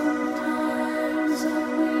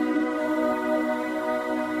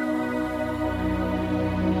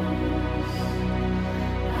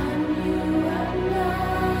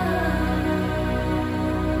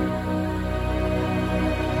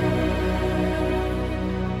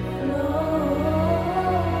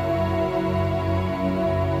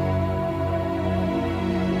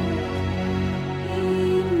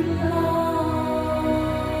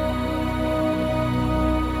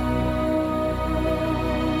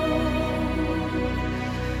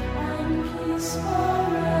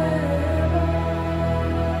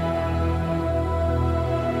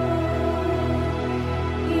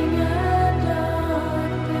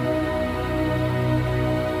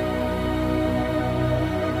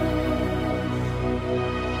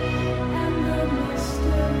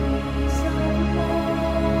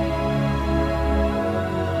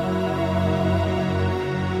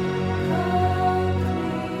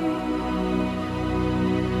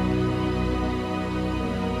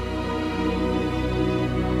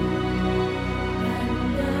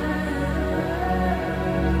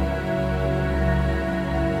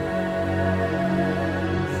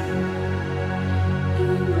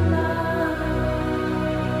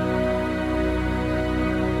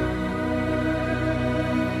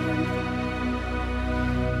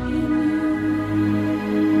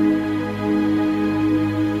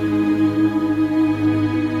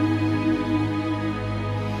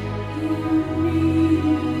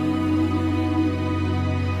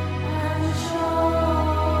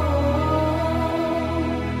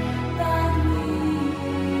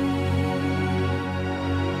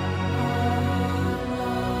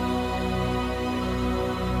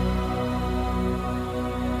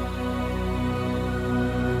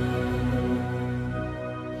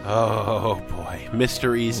 Oh, boy.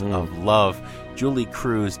 Mysteries of Love. Julie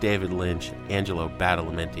Cruz, David Lynch, Angelo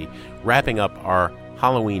Badalamenti, wrapping up our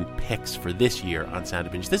Halloween picks for this year on Sound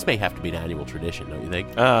Opinions. This may have to be an annual tradition, don't you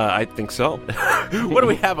think? I think so. What do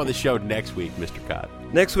we have on the show next week, Mr. Cott?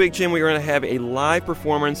 Next week, Jim, we're going to have a live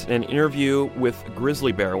performance and interview with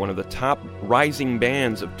Grizzly Bear, one of the top rising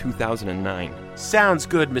bands of 2009. Sounds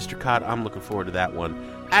good, Mr. Cott. I'm looking forward to that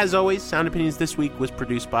one. As always, Sound Opinions this week was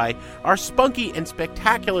produced by our spunky and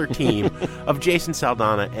spectacular team of Jason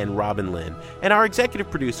Saldana and Robin Lynn. And our executive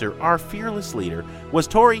producer, our fearless leader, was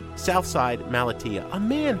Tori Southside Malatia, a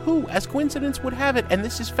man who, as coincidence would have it, and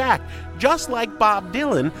this is fact, just like Bob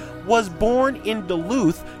Dylan, was born in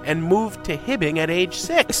Duluth and moved to Hibbing at age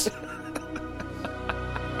 6.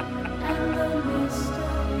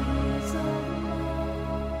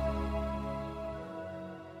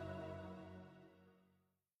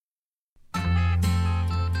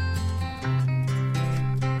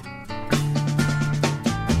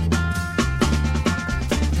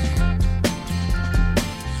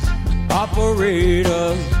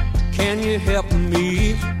 Operator, can you help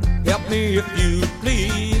me? Help me if you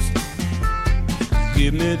please.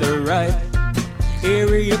 Give me the right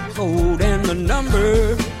area code and the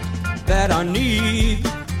number that I need.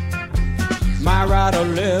 My right or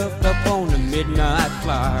left up on the midnight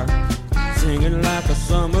flyer. singing like a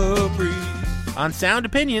summer breeze. On Sound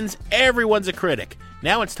Opinions, everyone's a critic.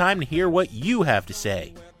 Now it's time to hear what you have to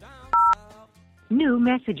say. New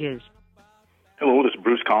messages. Hello, this is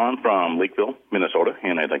Bruce Collin from Lakeville, Minnesota,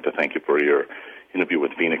 and I'd like to thank you for your interview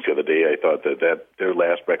with Phoenix the other day. I thought that their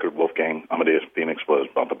last record, Wolfgang Amadeus Phoenix, was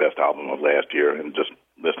about the best album of last year and just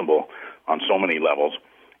listenable on so many levels.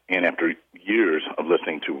 And after years of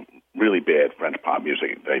listening to really bad French pop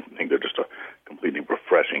music, I think they're just a completely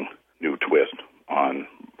refreshing new twist on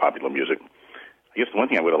popular music. I guess the one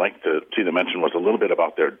thing I would have liked to see them mention was a little bit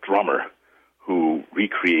about their drummer who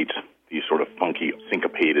recreates these sort of funky,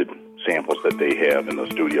 syncopated samples that they have in the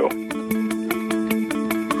studio.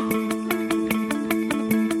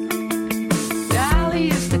 Dolly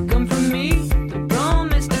used to come from me, the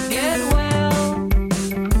promise to get well.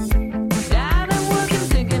 Died at work and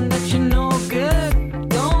thinking that you're no good.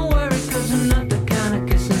 Don't worry, 'cause I'm not the kind of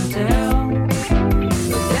kiss and tell.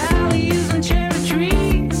 Dolly using cherry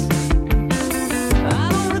trees, I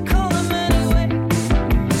don't recall them anyway.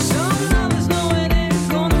 Some lovers know it ain't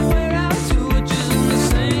gonna wear out too, which isn't the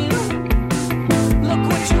same. Look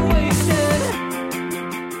what you wasted.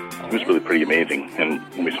 It was really pretty amazing. And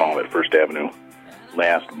when we saw him at First Avenue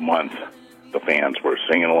last month, the fans were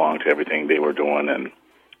singing along to everything they were doing, and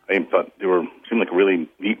I thought they seemed like a really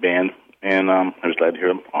neat band, and I was glad to hear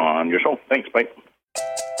them on your show. Thanks, bye.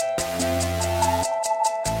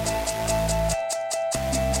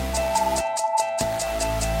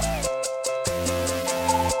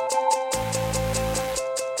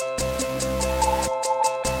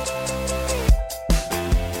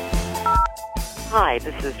 Hi,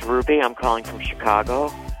 this is Ruby. I'm calling from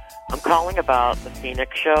Chicago. I'm calling about the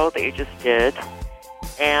Phoenix show that you just did.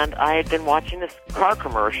 And I had been watching this car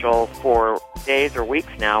commercial for days or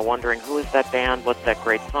weeks now, wondering who is that band, what's that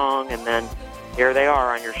great song, and then here they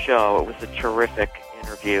are on your show. It was a terrific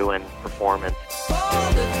interview and performance.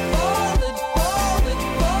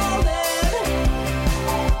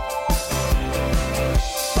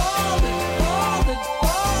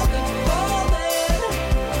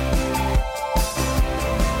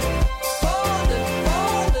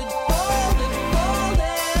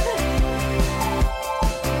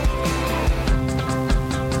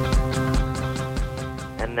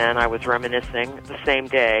 And then I was reminiscing the same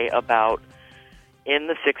day about in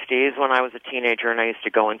the 60s when I was a teenager and I used to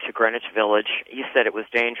go into Greenwich Village. You said it was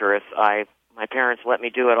dangerous. My parents let me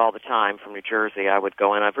do it all the time from New Jersey. I would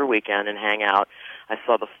go in every weekend and hang out. I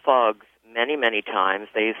saw the Fugs many, many times.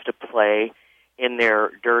 They used to play in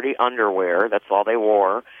their dirty underwear. That's all they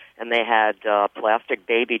wore. And they had plastic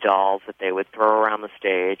baby dolls that they would throw around the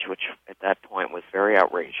stage, which at that point was very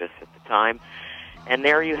outrageous at the time. And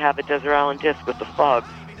there you have a Desert Island Disc with the Fugs.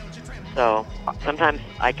 So sometimes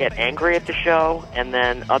I get angry at the show, and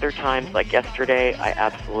then other times, like yesterday, I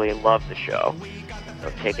absolutely love the show.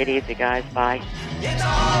 So take it easy, guys. Bye. It's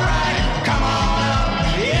alright, come on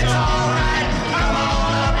up. It's alright, come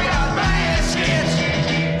on up. We got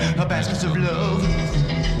baskets, baskets of love.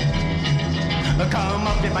 Come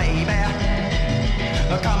up, get baby.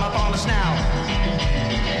 Come up on us now.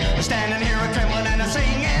 Standing here a trembling and a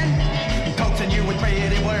singing, coaxing you with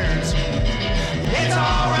pretty words. It's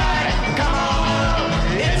alright, come on up.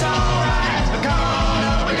 It's alright, come on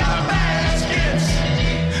up. We got baskets,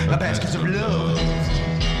 baskets of love.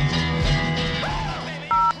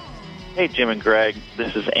 Hey, Jim and Greg.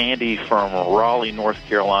 This is Andy from Raleigh, North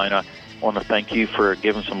Carolina. I want to thank you for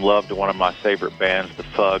giving some love to one of my favorite bands, the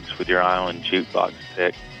Fugs, with your Island Jukebox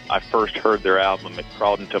pick. I first heard their album, It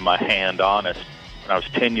Crawled Into My Hand, Honest, when I was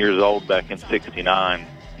 10 years old back in '69.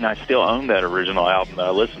 And I still own that original album that I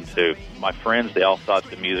listened to. My friends, they all thought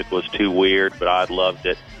the music was too weird, but I loved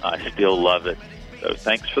it. I still love it. So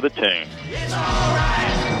thanks for the tune. It's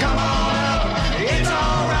alright, come on up. It's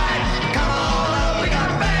alright, come on up. We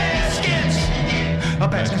got baskets,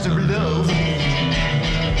 baskets of love.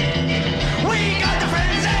 We got the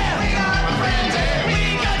friends there. We got the friends there.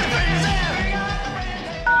 We got the friends there. We got the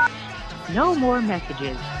friends. No more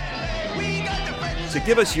messages. To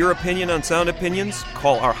give us your opinion on Sound Opinions,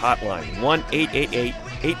 call our hotline,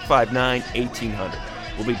 1-888-859-1800.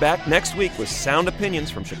 We'll be back next week with Sound Opinions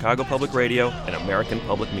from Chicago Public Radio and American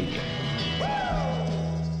Public Media.